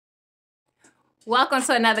Welcome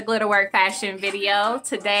to another GlitterWork fashion video.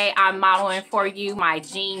 Today I'm modeling for you my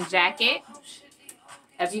jean jacket.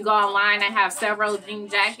 If you go online, I have several jean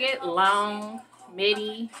jacket, long,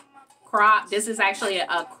 midi, crop. This is actually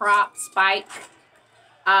a crop spike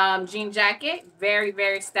jean jacket. Very,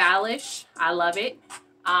 very stylish. I love it.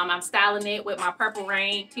 I'm styling it with my Purple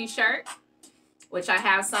Rain t-shirt, which I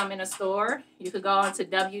have some in the store. You could go on to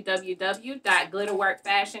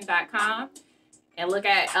www.glitterworkfashion.com and look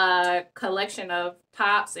at a collection of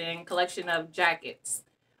tops and collection of jackets.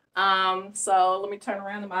 So let me turn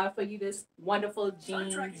around and model for you this wonderful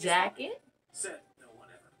jean jacket.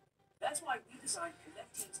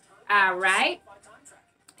 All right.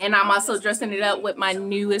 And I'm also dressing it up with my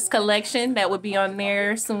newest collection that will be on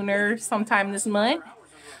there sooner, sometime this month.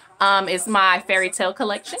 It's my fairy tale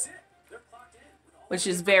collection, which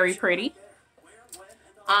is very pretty.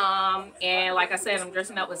 And like I said, I'm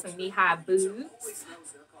dressing up with some knee-high boots.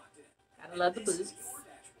 Gotta love the boots.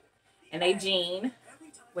 And a jean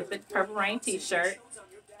with the Purple Rain t-shirt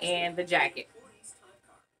and the jacket.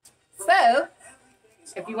 So,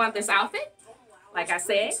 if you want this outfit, like I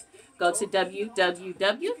said, go to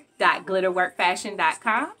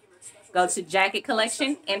www.glitterworkfashion.com. Go to jacket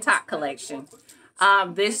collection and top collection.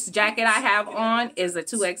 This jacket I have on is a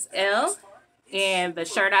 2XL. And the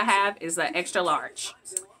shirt I have is an extra large.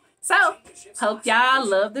 So, hope y'all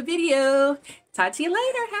love the video. Talk to you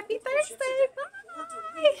later. Happy Thursday.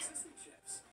 Bye.